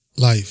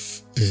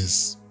Life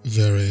is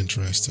very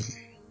interesting.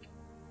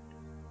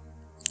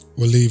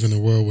 We live in a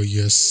world where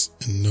yes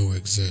and no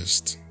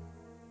exist,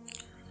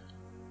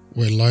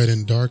 where light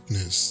and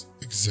darkness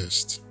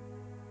exist,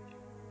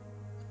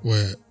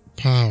 where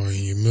power and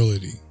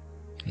humility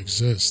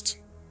exist,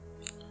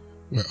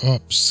 where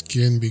ups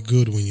can be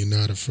good when you're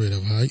not afraid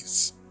of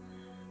heights,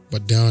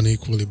 but down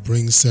equally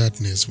brings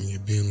sadness when you're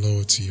being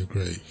lowered to your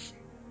grave.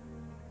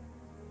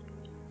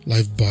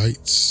 Life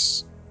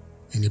bites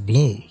and it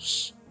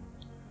blows.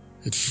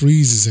 It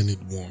freezes and it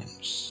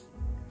warms.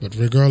 But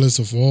regardless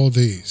of all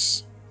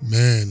these,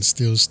 man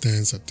still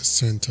stands at the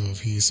center of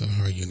his or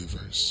her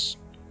universe.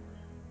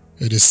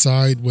 They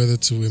decide whether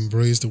to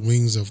embrace the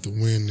wings of the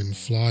wind and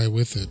fly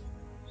with it,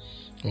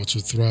 or to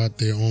thwart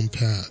their own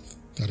path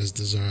that is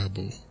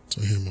desirable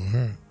to him or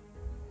her.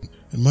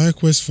 In my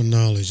quest for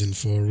knowledge and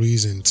for a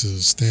reason to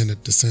stand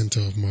at the center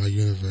of my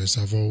universe,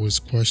 I've always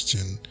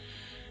questioned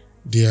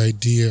the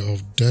idea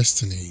of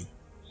destiny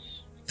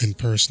and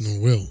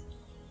personal will.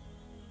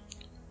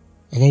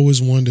 I've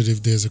always wondered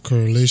if there's a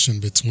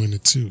correlation between the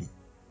two.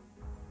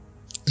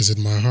 Is it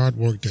my hard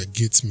work that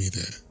gets me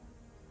there?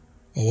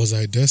 Or was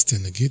I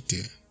destined to get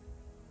there?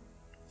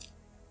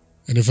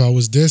 And if I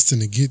was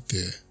destined to get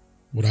there,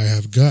 would I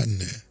have gotten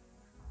there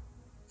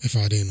if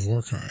I didn't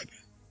work hard?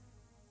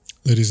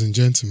 Ladies and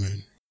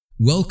gentlemen,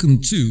 welcome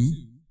to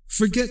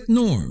Forget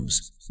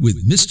Norms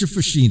with Mr.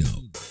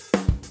 Fascino.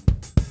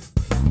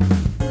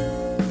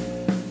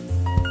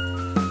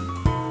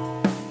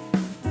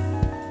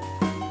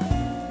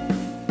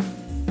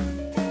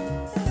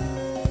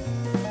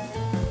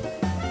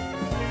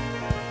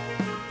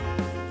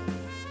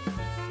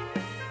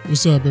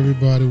 What's up,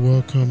 everybody?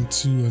 Welcome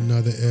to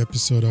another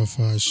episode of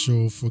our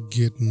show,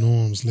 Forget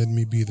Norms. Let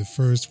me be the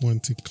first one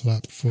to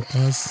clap for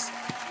us.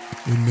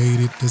 We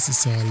made it. This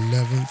is our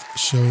 11th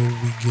show.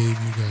 We gave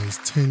you guys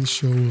 10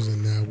 shows,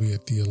 and now we're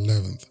at the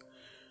 11th.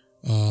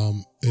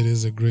 It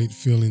is a great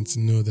feeling to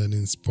know that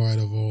in spite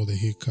of all the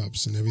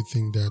hiccups and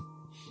everything that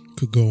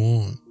could go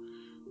on,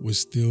 we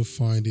still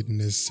find it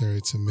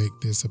necessary to make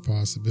this a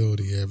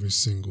possibility every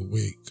single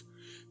week.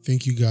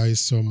 Thank you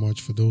guys so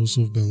much for those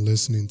who've been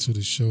listening to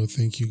the show.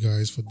 Thank you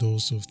guys for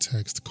those who've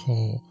text,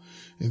 call,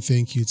 and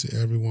thank you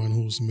to everyone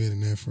who's made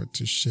an effort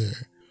to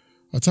share.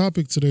 Our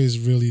topic today is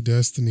really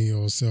destiny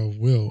or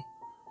self-will.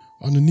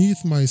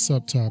 Underneath my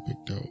subtopic,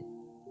 though,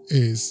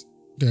 is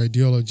the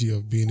ideology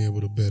of being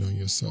able to bet on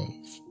yourself.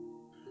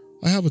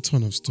 I have a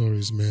ton of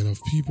stories, man,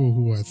 of people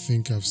who I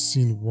think I've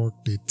seen work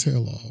they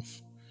tell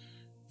of.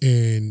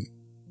 And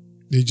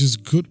they're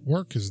just good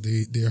workers.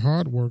 They're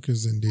hard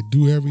workers and they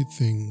do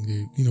everything.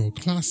 They're,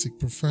 classic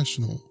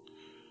professional.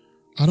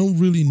 I don't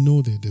really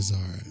know their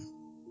desire.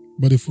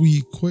 But if we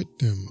equate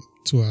them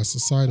to our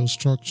societal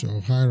structure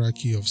of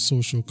hierarchy of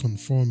social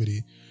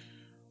conformity,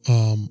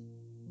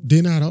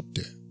 they're not up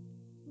there.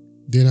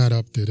 They're not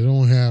up there. They're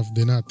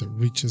not the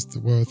richest,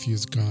 the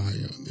wealthiest guy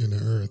in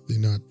the earth. They're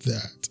not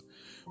that.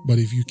 But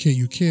if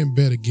you can't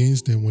bet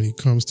against them when it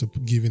comes to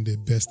giving their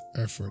best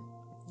effort.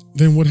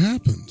 Then what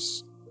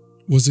happens?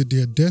 Was it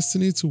their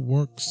destiny to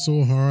work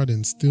so hard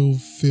and still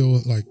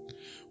feel like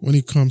when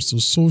it comes to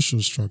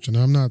social structure, and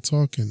I'm not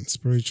talking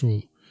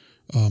spiritual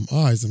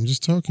eyes, I'm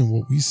just talking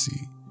what we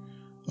see.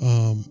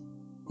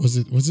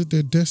 Was it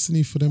their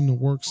destiny for them to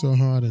work so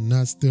hard and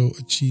not still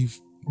achieve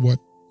what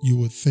you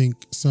would think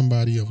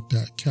somebody of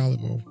that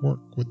caliber of work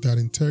with that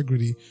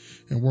integrity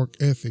and work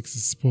ethics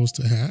is supposed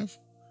to have?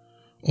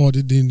 Or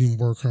they didn't even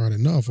work hard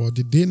enough? Or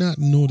did they not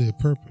know their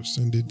purpose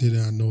and they did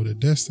not know their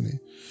destiny?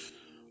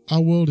 Our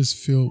world is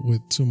filled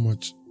with too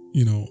much,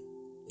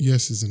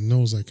 yeses and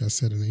nos, like I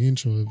said in the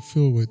intro. It's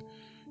filled with,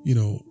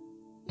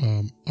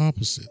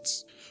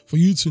 opposites. For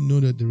you to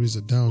know that there is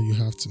a down, you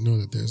have to know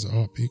that there's an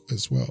up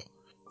as well.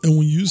 And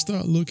when you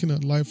start looking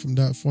at life from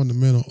that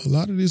fundamental, a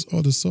lot of these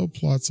other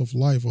subplots of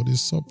life or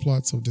these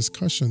subplots of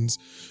discussions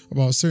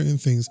about certain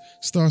things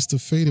starts to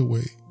fade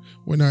away.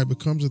 When it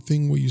becomes a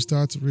thing where you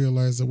start to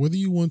realize that whether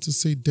you want to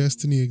say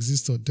destiny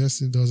exists or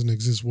destiny doesn't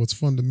exist, what's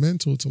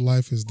fundamental to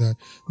life is that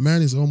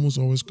man is almost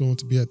always going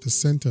to be at the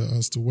center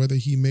as to whether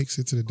he makes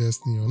it to the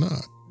destiny or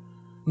not.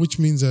 Which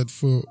means that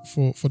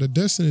for the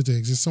destiny to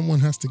exist,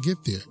 someone has to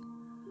get there.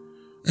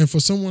 And for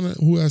someone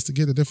who has to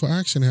get there, therefore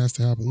action has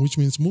to happen, which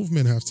means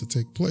movement has to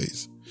take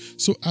place.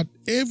 So at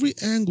every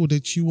angle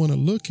that you want to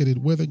look at it,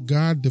 whether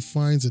God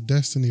defines a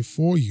destiny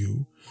for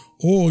you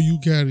or you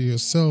carry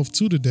yourself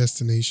to the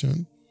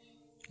destination,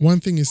 one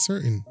thing is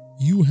certain,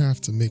 you have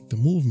to make the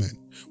movement.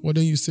 Well,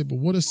 then you say, but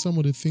what are some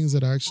of the things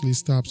that actually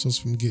stops us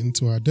from getting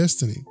to our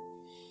destiny?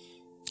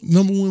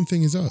 Number one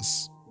thing is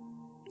us.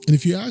 And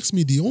if you ask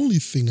me, the only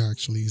thing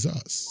actually is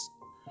us.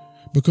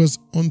 Because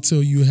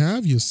until you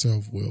have your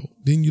self-will,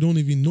 then you don't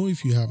even know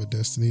if you have a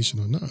destination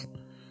or not.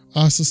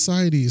 Our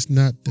society is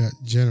not that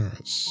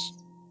generous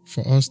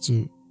for us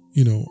to,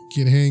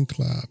 get hand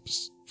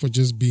claps for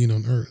just being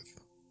on earth.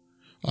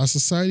 Our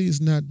society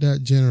is not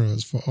that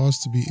generous for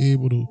us to be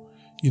able to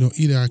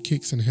eat our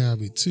cakes and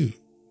have it too.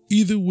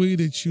 Either way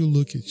that you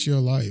look at your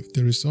life,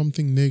 there is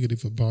something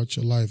negative about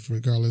your life,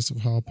 regardless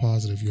of how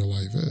positive your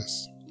life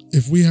is.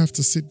 if we have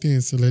to sit there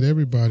and say, let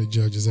everybody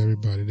judges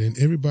everybody, then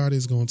everybody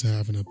is going to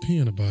have an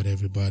opinion about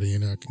everybody.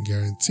 And I can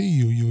guarantee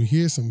you'll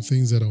hear some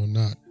things that are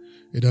not.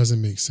 It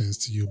doesn't make sense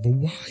to you. But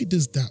why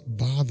does that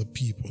bother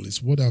people?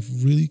 It's what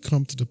I've really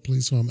come to the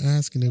place where I'm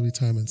asking every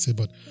time and say,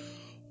 but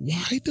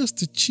why does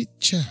the chit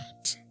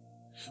chat,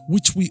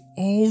 which we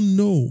all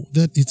know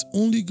that it's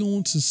only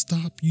going to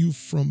stop you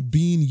from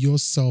being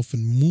yourself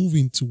and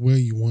moving to where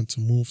you want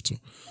to move to?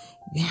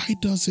 Why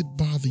does it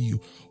bother you?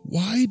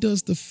 Why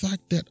does the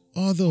fact that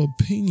other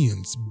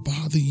opinions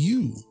bother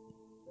you?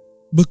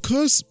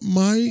 Because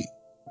my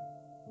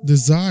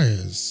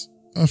desires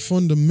are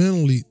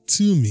fundamentally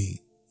to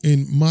me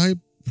in my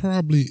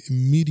probably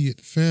immediate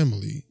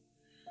family,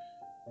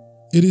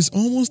 it is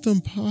almost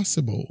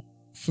impossible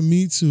for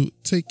me to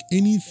take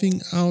anything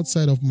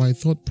outside of my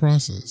thought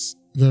process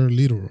very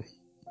literal.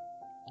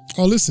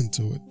 I'll listen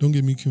to it, don't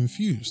get me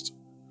confused.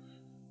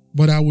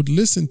 But I would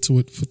listen to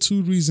it for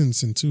two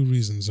reasons and two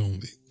reasons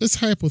only. Let's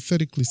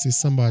hypothetically say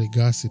somebody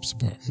gossips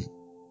about me.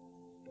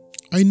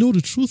 I know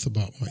the truth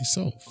about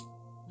myself.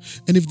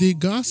 And if they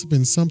gossip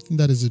in something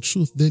that is the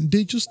truth, then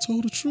they just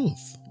told the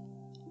truth.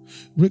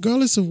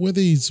 Regardless of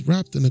whether it's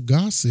wrapped in a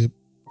gossip,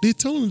 they're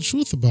telling the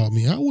truth about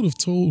me. I would have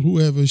told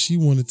whoever she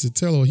wanted to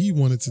tell or he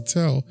wanted to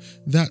tell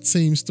that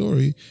same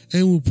story,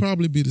 and it will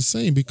probably be the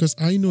same because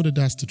I know that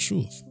that's the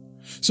truth.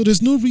 So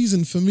there's no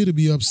reason for me to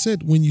be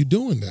upset when you're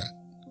doing that.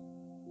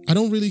 I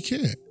don't really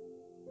care.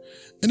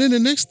 And then the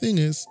next thing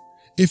is,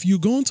 if you're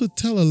going to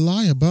tell a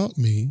lie about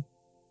me,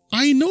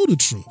 I know the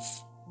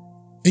truth.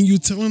 And you're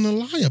telling a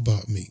lie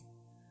about me.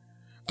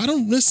 I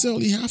don't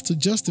necessarily have to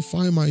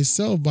justify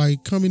myself by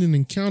coming and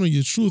encountering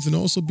your truth and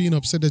also being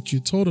upset that you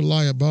told a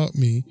lie about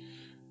me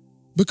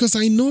because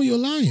I know you're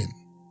lying.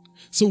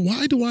 So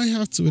why do I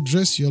have to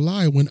address your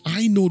lie when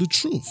I know the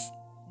truth?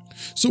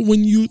 So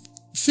when you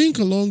think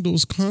along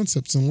those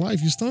concepts in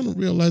life, you start to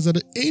realize that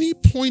at any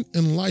point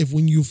in life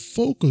when you're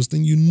focused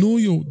and you know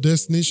your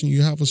destination,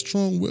 you have a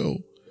strong will.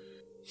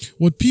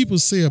 What people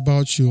say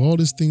about you, all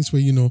these things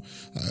where,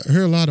 I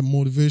hear a lot of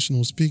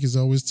motivational speakers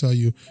always tell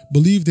you,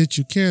 believe that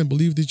you can,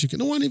 believe that you can.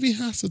 No one even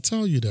has to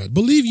tell you that.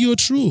 Believe your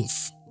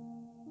truth.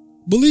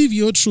 Believe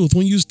your truth.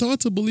 When you start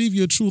to believe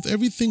your truth,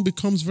 everything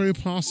becomes very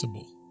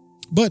possible.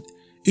 But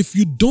if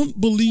you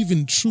don't believe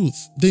in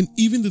truth, then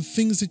even the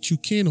things that you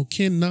can or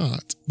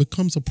cannot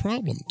becomes a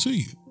problem to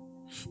you.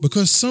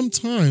 Because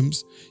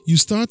sometimes you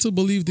start to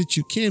believe that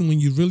you can when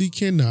you really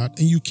cannot,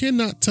 and you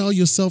cannot tell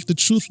yourself the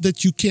truth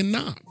that you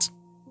cannot.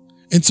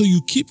 And so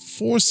you keep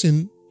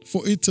forcing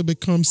for it to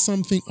become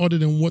something other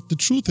than what the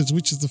truth is,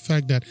 which is the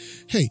fact that,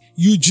 hey,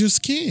 you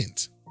just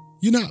can't.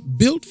 You're not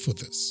built for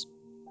this.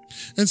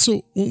 And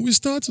so when we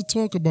start to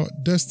talk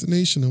about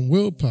destination and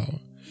willpower,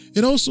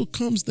 it also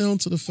comes down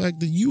to the fact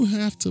that you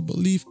have to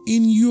believe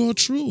in your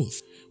truth.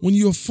 When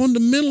you're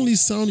fundamentally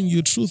sounding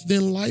your truth,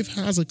 then life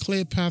has a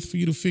clear path for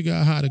you to figure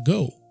out how to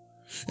go.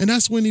 And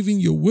that's when even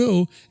your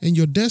will and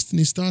your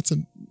destiny start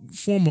to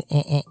form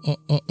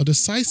a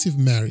decisive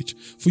marriage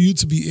for you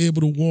to be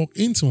able to walk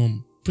into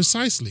them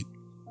precisely.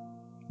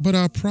 But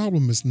our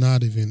problem is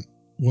not even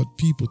what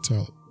people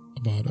tell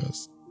about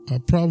us. Our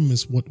problem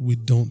is what we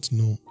don't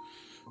know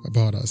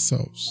about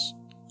ourselves.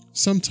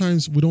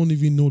 Sometimes we don't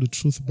even know the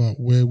truth about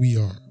where we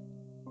are,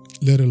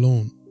 let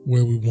alone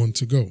where we want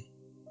to go.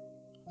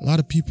 A lot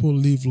of people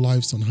live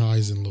lives on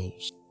highs and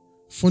lows.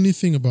 Funny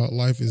thing about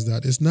life is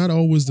that it's not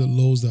always the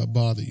lows that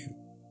bother you.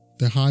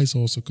 The highs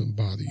also can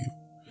bother you.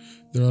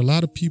 There are a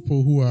lot of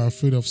people who are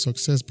afraid of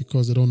success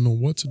because they don't know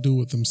what to do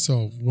with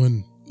themselves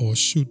when or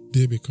should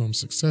they become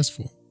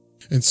successful.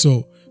 And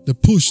so the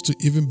push to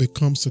even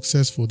become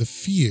successful, the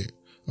fear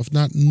of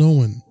not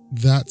knowing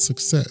that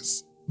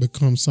success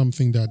becomes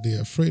something that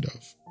they're afraid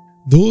of.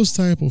 Those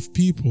type of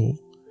people,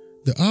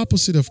 the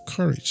opposite of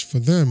courage for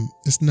them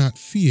is not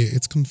fear,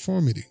 it's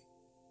conformity.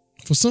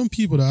 For some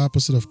people, the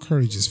opposite of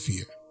courage is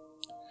fear.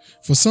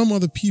 For some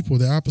other people,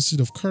 the opposite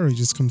of courage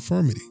is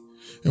conformity.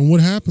 And what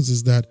happens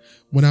is that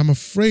when I'm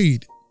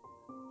afraid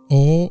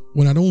or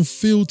when I don't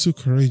feel too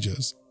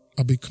courageous,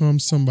 I become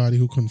somebody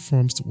who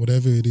conforms to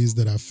whatever it is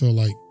that I feel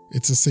like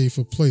it's a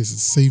safer place,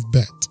 it's a safe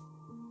bet.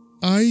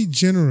 I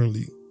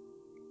generally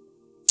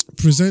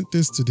present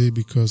this today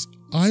because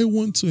I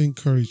want to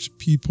encourage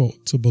people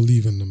to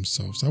believe in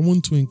themselves. I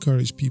want to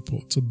encourage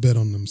people to bet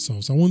on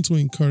themselves. I want to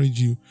encourage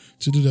you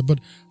to do that. But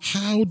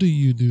how do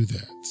you do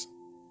that?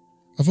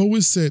 I've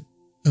always said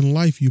in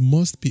life, you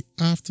must be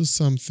after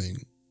something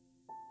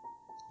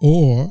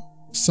or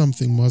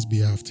something must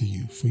be after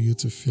you for you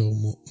to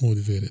feel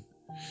motivated.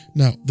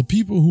 Now, the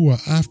people who are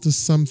after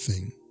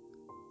something,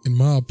 in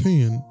my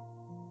opinion,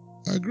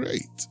 are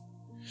great.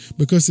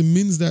 Because it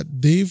means that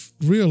they've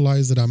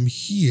realized that I'm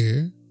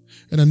here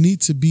and I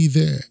need to be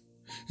there.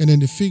 And then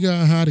they figure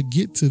out how to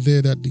get to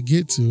there that they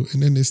get to,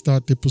 and then they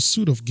start the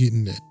pursuit of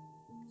getting there.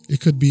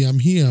 It could be, I'm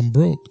here, I'm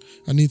broke,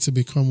 I need to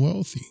become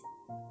wealthy.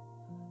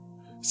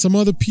 Some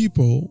other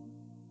people,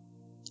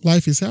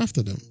 life is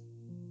after them.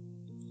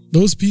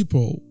 Those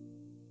people,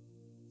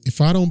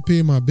 if I don't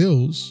pay my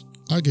bills,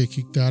 I get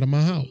kicked out of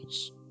my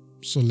house.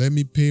 So let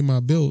me pay my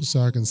bills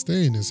so I can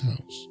stay in this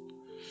house.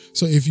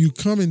 So if you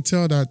come and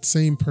tell that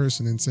same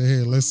person and say,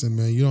 hey, listen,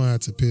 man, you don't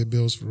have to pay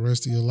bills for the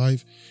rest of your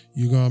life.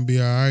 You're going to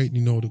be all right.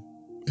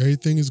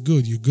 Everything is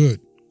good. You're good.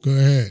 Go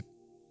ahead.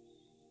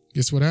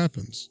 Guess what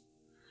happens?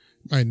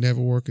 Might never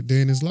work a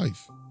day in his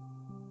life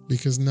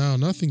because now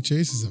nothing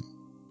chases him.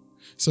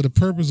 So the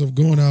purpose of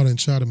going out and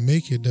try to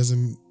make it there's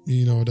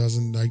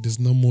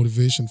no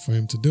motivation for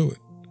him to do it.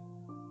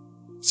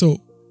 So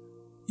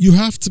you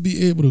have to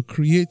be able to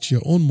create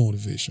your own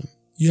motivation.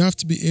 You have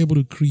to be able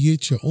to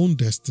create your own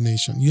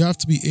destination. You have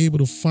to be able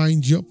to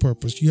find your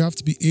purpose. You have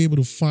to be able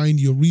to find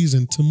your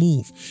reason to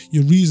move,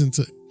 your reason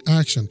to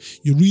action,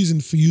 your reason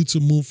for you to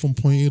move from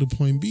point A to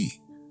point B.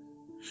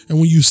 And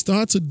when you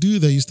start to do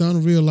that, you start to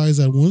realize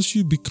that once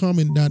you become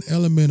in that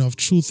element of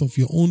truth, of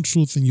your own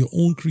truth and your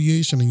own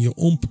creation and your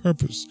own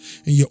purpose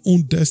and your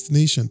own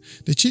destination,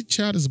 the chit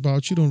chat is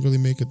about you don't really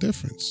make a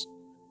difference.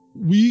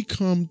 We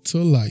come to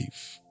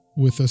life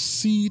with a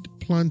seed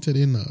planted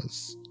in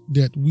us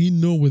that we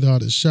know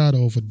without a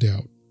shadow of a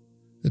doubt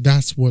that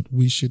that's what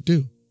we should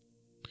do.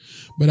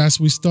 But as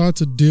we start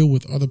to deal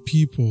with other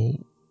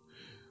people,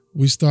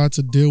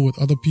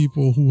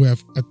 who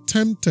have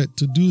attempted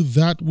to do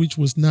that which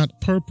was not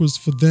purpose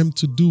for them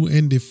to do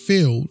and they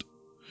failed,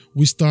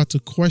 we start to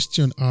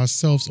question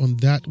ourselves on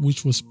that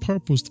which was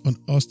purposed on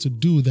us to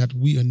do that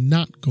we are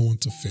not going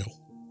to fail.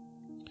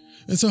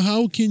 And so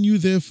how can you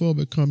therefore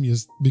become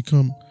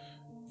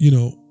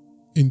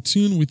in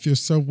tune with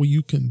yourself where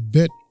you can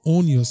bet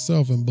on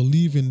yourself and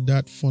believe in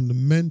that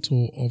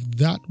fundamental of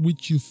that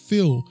which you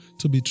feel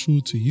to be true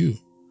to you?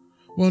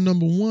 Well,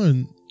 number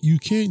one, you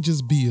can't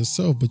just be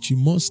yourself, but you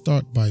must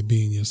start by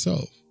being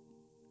yourself.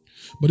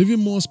 But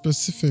even more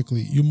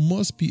specifically, you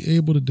must be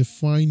able to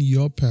define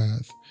your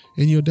path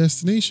and your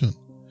destination.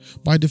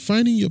 By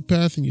defining your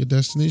path and your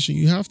destination,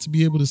 you have to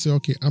be able to say,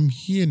 okay, I'm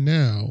here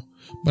now,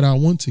 but I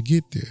want to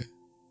get there.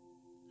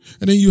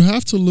 And then you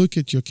have to look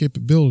at your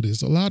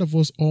capabilities. A lot of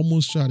us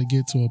almost try to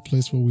get to a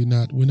place where we're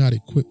not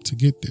equipped to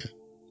get there.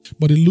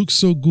 But it looks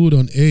so good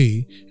on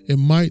A, it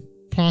might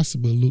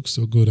possibly look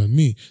so good on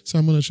me. So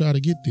I'm going to try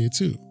to get there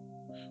too.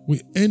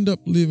 We end up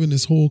living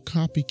this whole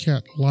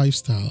copycat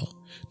lifestyle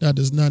that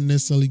does not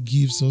necessarily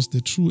gives us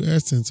the true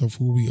essence of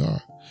who we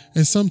are.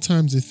 And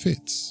sometimes it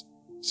fits.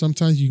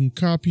 Sometimes you can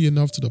copy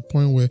enough to the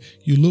point where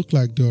you look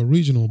like the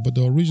original, but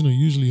the original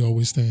usually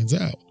always stands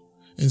out.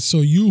 And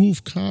so you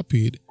who've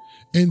copied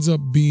ends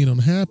up being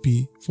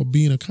unhappy for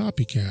being a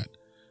copycat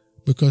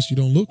because you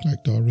don't look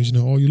like the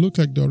original, or you look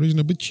like the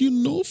original, but you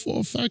know for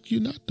a fact you're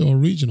not the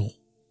original.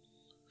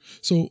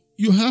 So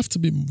you have to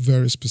be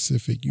very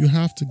specific. You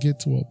have to get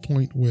to a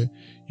point where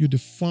you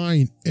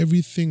define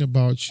everything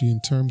about you in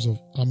terms of,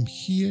 I'm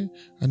here,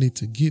 I need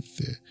to get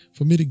there.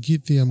 For me to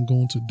get there, I'm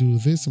going to do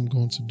this, I'm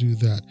going to do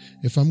that.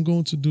 If I'm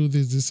going to do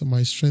this, these are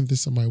my strengths,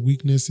 these are my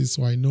weaknesses,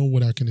 so I know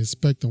what I can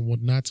expect and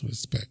what not to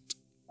expect.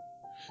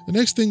 The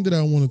next thing that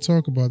I want to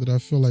talk about that I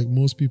feel like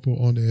most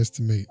people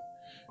underestimate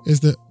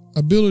is the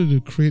ability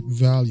to create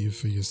value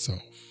for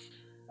yourself.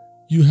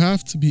 You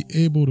have to be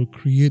able to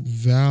create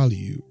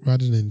value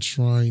rather than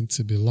trying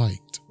to be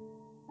liked.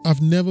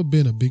 I've never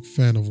been a big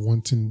fan of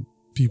wanting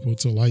people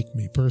to like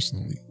me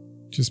personally,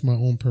 just my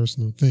own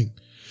personal thing.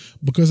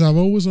 Because I've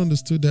always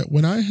understood that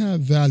when I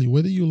have value,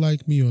 whether you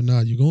like me or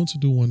not, you're going to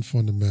do one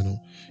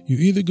fundamental. You're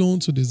either going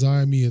to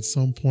desire me at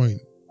some point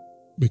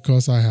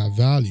because I have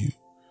value,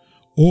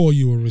 or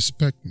you will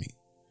respect me.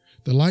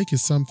 The like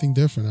is something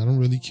different. I don't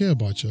really care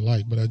about your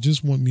like, but I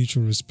just want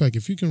mutual respect.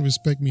 If you can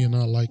respect me and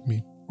not like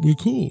me, we're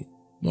cool.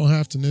 Don't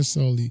have to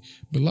necessarily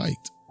be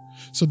liked.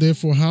 So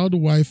therefore, how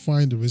do I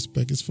find the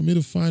respect? It's for me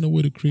to find a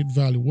way to create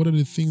value. What are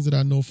the things that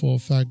I know for a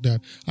fact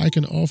that I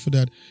can offer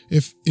that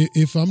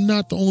if I'm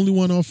not the only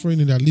one offering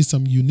it, at least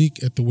I'm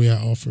unique at the way I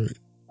offer it?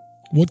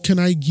 What can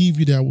I give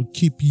you that will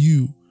keep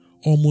you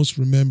almost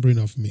remembering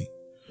of me?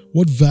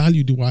 What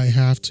value do I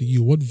have to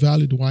you? What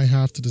value do I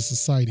have to the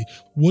society?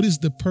 What is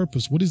the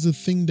purpose? What is the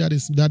thing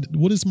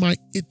what is my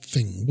it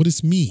thing? What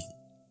is me?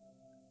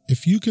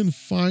 If you can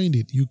find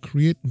it, you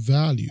create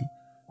value,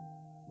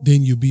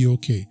 then you'll be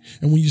okay.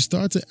 And when you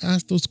start to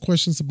ask those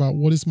questions about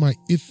what is my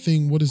it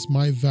thing, what is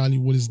my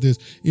value, what is this,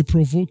 it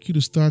provokes you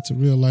to start to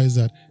realize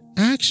that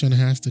action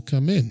has to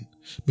come in.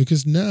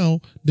 Because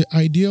now the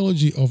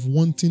ideology of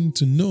wanting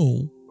to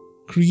know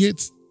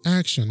creates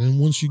action. And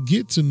once you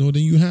get to know,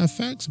 then you have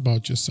facts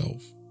about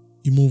yourself.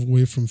 You move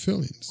away from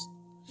feelings.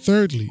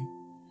 Thirdly,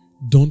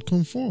 don't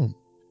conform.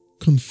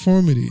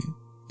 Conformity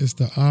is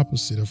the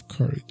opposite of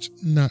courage,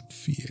 not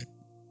fear.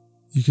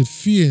 You could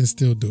fear and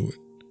still do it.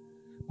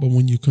 But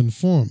when you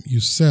conform, you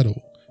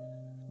settle.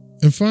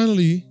 And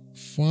finally,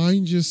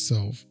 find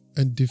yourself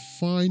and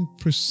define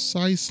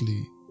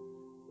precisely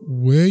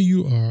where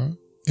you are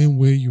and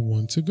where you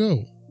want to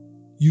go.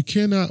 You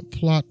cannot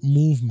plot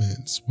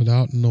movements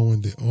without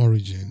knowing the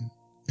origin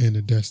and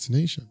the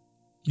destination.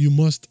 You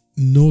must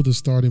know the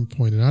starting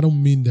point. And I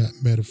don't mean that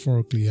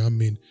metaphorically. I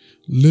mean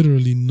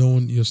literally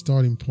knowing your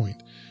starting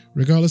point.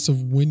 regardless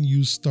of when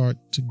you start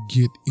to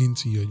get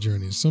into your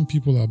journey. Some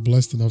people are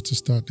blessed enough to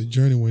start the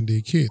journey when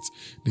they're kids.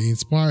 They're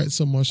inspired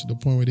so much to the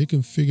point where they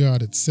can figure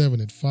out at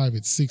 7, at 5,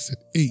 at 6, at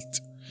 8,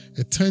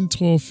 at 10,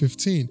 12,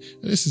 15.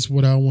 This is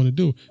what I want to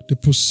do. They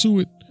pursue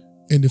it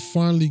and they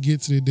finally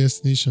get to their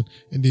destination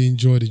and they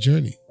enjoy the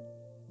journey.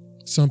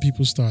 Some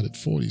people start at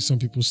 40. Some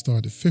people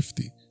start at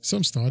 50.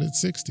 Some start at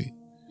 60.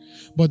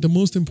 But the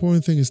most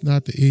important thing is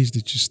not the age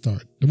that you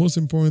start. The most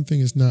important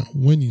thing is not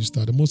when you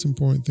start. The most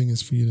important thing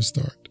is for you to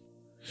start.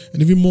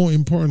 And even more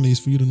importantly is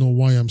for you to know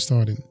why I'm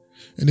starting.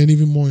 And then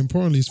even more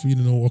importantly is for you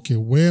to know, okay,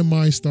 where am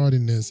I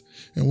starting this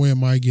and where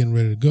am I getting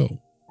ready to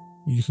go?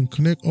 When you can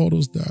connect all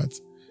those dots,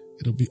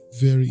 it'll be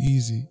very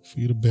easy for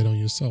you to bet on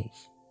yourself.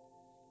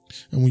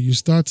 And when you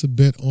start to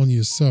bet on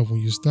yourself, when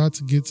you start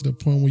to get to the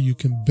point where you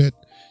can bet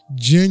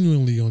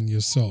genuinely on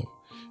yourself,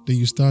 then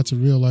you start to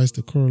realize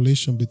the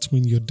correlation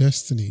between your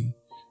destiny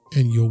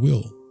and your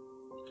will.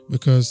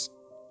 Because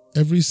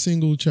every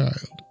single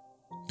child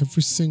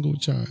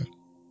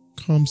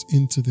comes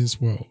into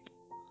this world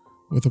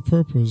with a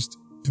purpose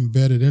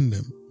embedded in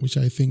them, which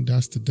I think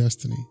that's the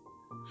destiny.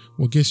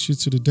 What gets you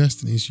to the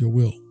destiny is your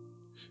will.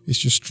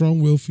 It's your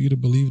strong will for you to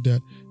believe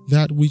that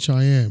that which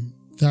I am,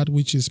 that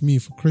which is me.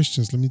 For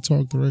Christians, let me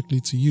talk directly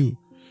to you.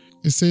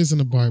 It says in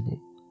the Bible,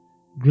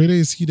 greater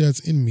is he that's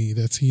in me,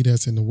 that's he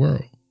that's in the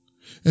world.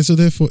 And so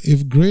therefore,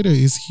 if greater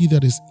is he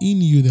that is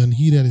in you than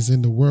he that is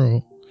in the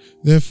world,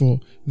 therefore,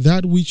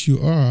 that which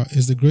you are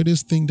is the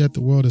greatest thing that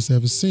the world has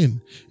ever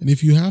seen. And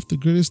if you have the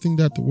greatest thing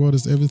that the world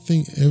has ever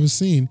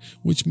seen,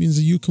 which means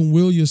that you can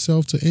will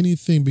yourself to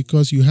anything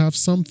because you have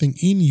something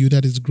in you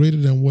that is greater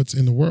than what's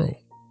in the world.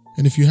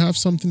 And if you have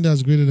something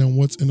that's greater than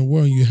what's in the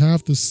world, you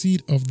have the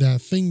seed of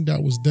that thing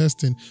that was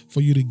destined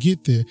for you to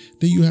get there,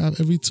 then you have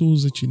every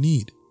tools that you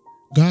need.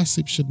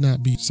 Gossip should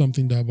not be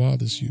something that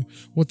bothers you.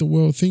 What the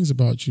world thinks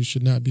about you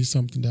should not be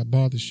something that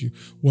bothers you.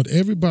 What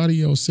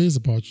everybody else says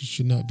about you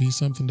should not be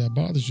something that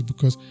bothers you,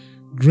 because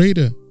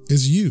greater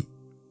is you.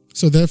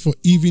 So therefore,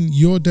 even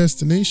your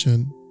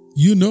destination,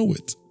 you know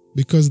it,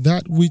 because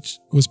that which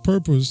was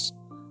purposed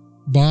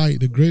by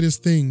the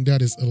greatest thing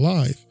that is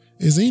alive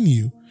is in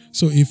you.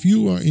 So if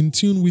you are in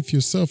tune with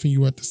yourself and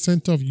you are at the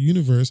center of your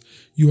universe,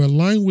 you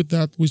align with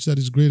that which that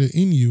is greater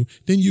in you,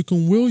 then you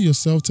can will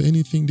yourself to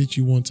anything that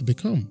you want to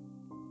become.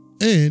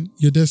 And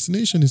your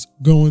destination is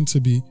going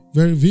to be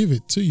very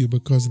vivid to you,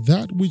 because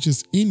that which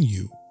is in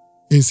you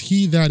is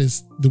he that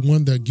is the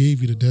one that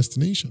gave you the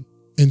destination.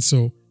 And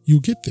so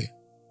you get there.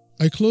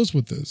 I close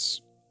with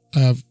this. I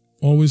have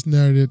always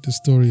narrated the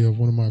story of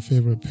one of my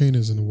favorite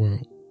painters in the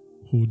world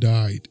who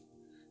died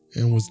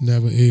and was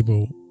never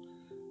able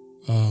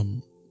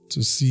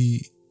to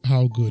see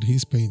how good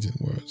his painting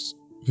was,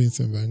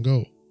 Vincent van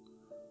Gogh,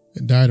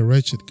 and died a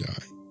wretched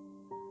guy.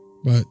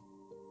 But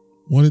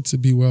wanted to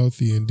be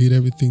wealthy and did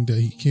everything that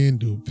he can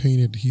do,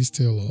 painted his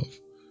tail off,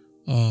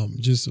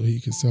 just so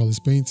he could sell his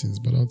paintings.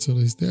 But until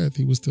his death,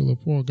 he was still a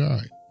poor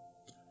guy.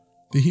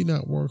 Did he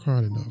not work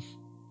hard enough?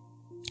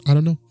 I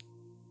don't know.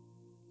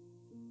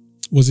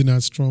 Was he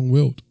not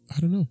strong-willed?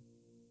 I don't know.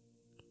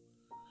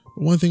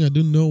 But one thing I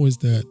do know is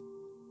that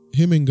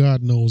him and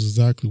God knows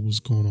exactly what's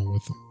going on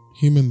with him.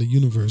 Him and the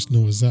universe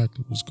know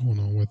exactly what's going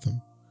on with him.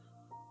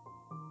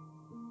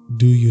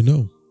 Do you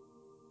know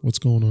what's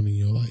going on in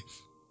your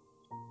life?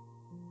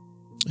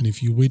 And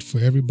if you wait for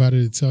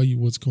everybody to tell you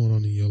what's going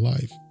on in your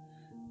life,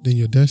 then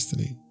your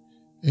destiny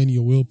and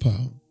your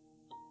willpower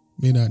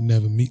may not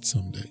never meet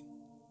someday.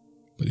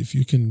 But if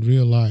you can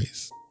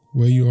realize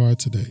where you are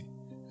today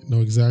and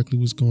know exactly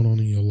what's going on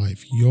in your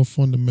life, your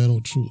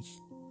fundamental truth,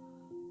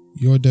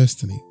 your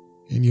destiny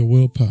and your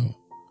willpower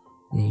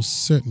will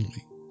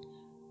certainly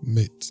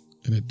meet.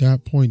 And at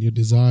that point, your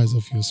desires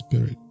of your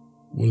spirit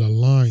will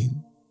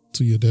align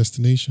to your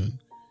destination.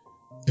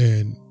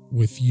 And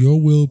with your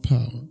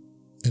willpower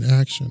and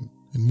action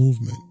and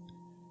movement,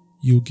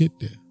 you'll get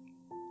there.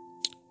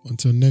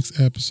 Until next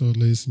episode,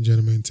 ladies and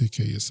gentlemen, take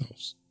care of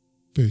yourselves.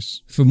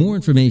 Peace. For more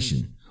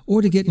information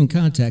or to get in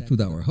contact with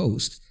our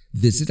host,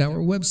 visit our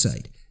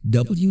website,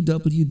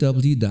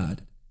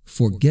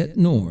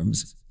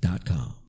 www.forgetnorms.com.